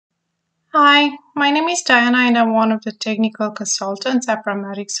Hi, my name is Diana and I'm one of the technical consultants at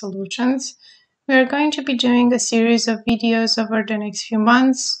Pragmatic Solutions. We are going to be doing a series of videos over the next few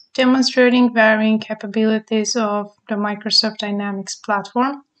months demonstrating varying capabilities of the Microsoft Dynamics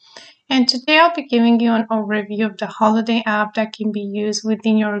platform. And today I'll be giving you an overview of the holiday app that can be used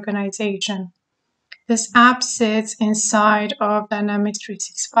within your organization. This app sits inside of Dynamics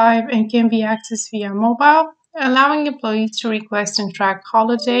 365 and can be accessed via mobile, allowing employees to request and track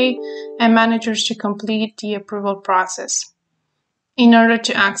holiday and managers to complete the approval process. In order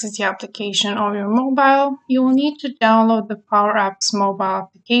to access the application on your mobile, you will need to download the Power Apps mobile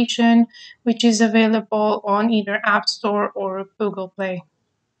application, which is available on either App Store or Google Play.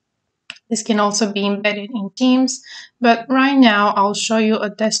 This can also be embedded in Teams, but right now I'll show you a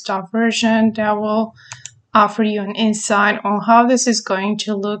desktop version that will offer you an insight on how this is going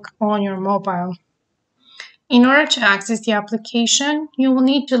to look on your mobile. In order to access the application, you will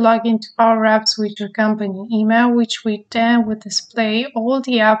need to log into Power Apps with your company email, which then will display all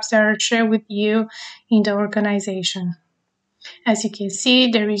the apps that are shared with you in the organization. As you can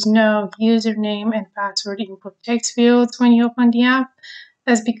see, there is no username and password input text fields when you open the app.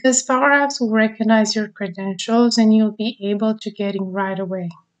 That's because Power Apps will recognize your credentials and you'll be able to get in right away.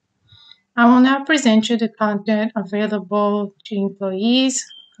 I will now present you the content available to employees,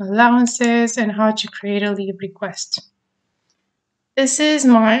 allowances, and how to create a leave request. This is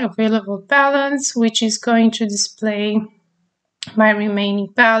my available balance, which is going to display my remaining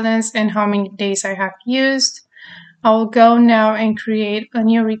balance and how many days I have used. I will go now and create a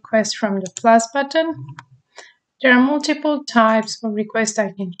new request from the plus button. There are multiple types of requests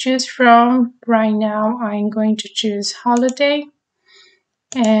I can choose from. Right now, I'm going to choose holiday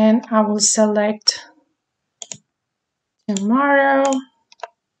and I will select tomorrow,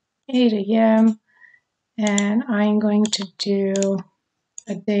 8 a.m. and I'm going to do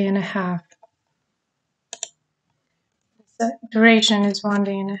a day and a half. The duration is 1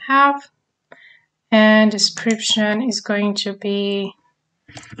 day and a half, and description is going to be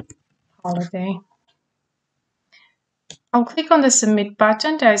holiday. I'll click on the submit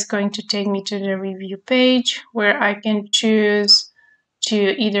button. That is going to take me to the review page where I can choose to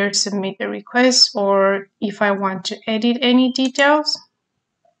either submit the request or if I want to edit any details.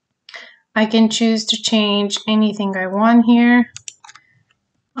 I can choose to change anything I want here.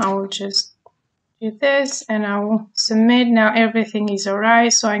 I will just do this and I will submit. Now everything is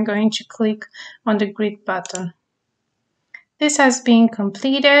alright, so I'm going to click on the grid button. This has been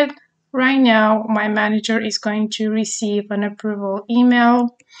completed. Right now, my manager is going to receive an approval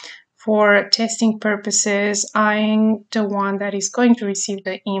email. For testing purposes, I'm the one that is going to receive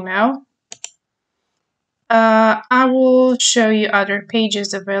the email. I will show you other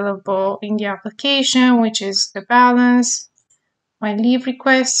pages available in the application, which is the balance, my leave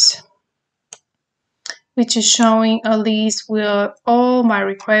requests, which is showing a list with all my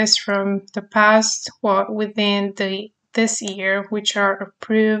requests from the past, within this year, which are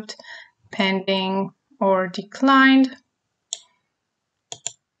approved, pending, or declined.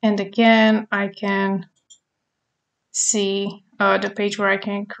 And again, I can see the page where I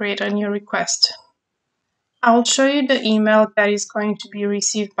can create a new request. I'll show you the email that is going to be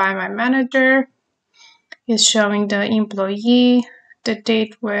received by my manager. It's showing the employee, the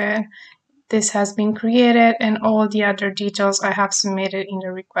date when this has been created, and all the other details I have submitted in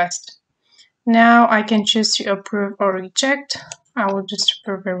the request. Now I can choose to approve or reject. I will just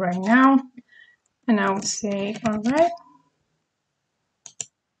approve it right now. And I will say, all right.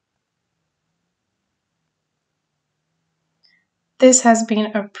 This has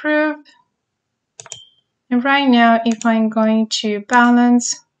been approved. And right now, if I'm going to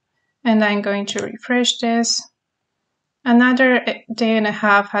balance and I'm going to refresh this, another day and a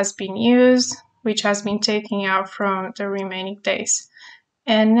half has been used, which has been taken out from the remaining days.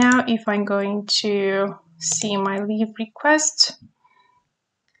 And now if I'm going to see my leave request,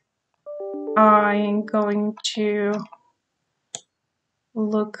 I'm going to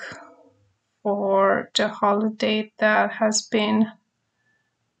look for the holiday that has been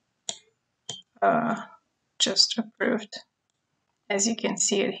just approved, as you can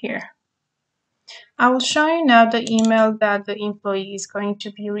see it here. I will show you now the email that the employee is going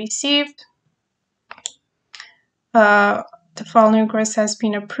to be received. The following request has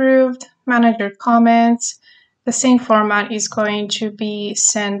been approved. Manager comments. The same format is going to be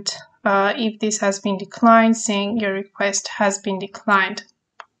sent if this has been declined, saying your request has been declined.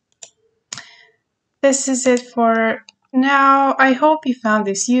 This is it for now. I hope you found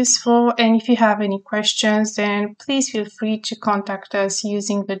this useful, and if you have any questions, then please feel free to contact us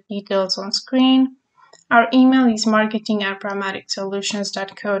using the details on screen. Our email is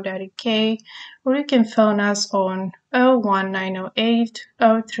marketing@pragmaticsolutions.co.uk, or you can phone us on 01908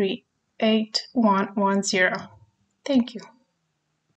 038 110. Thank you.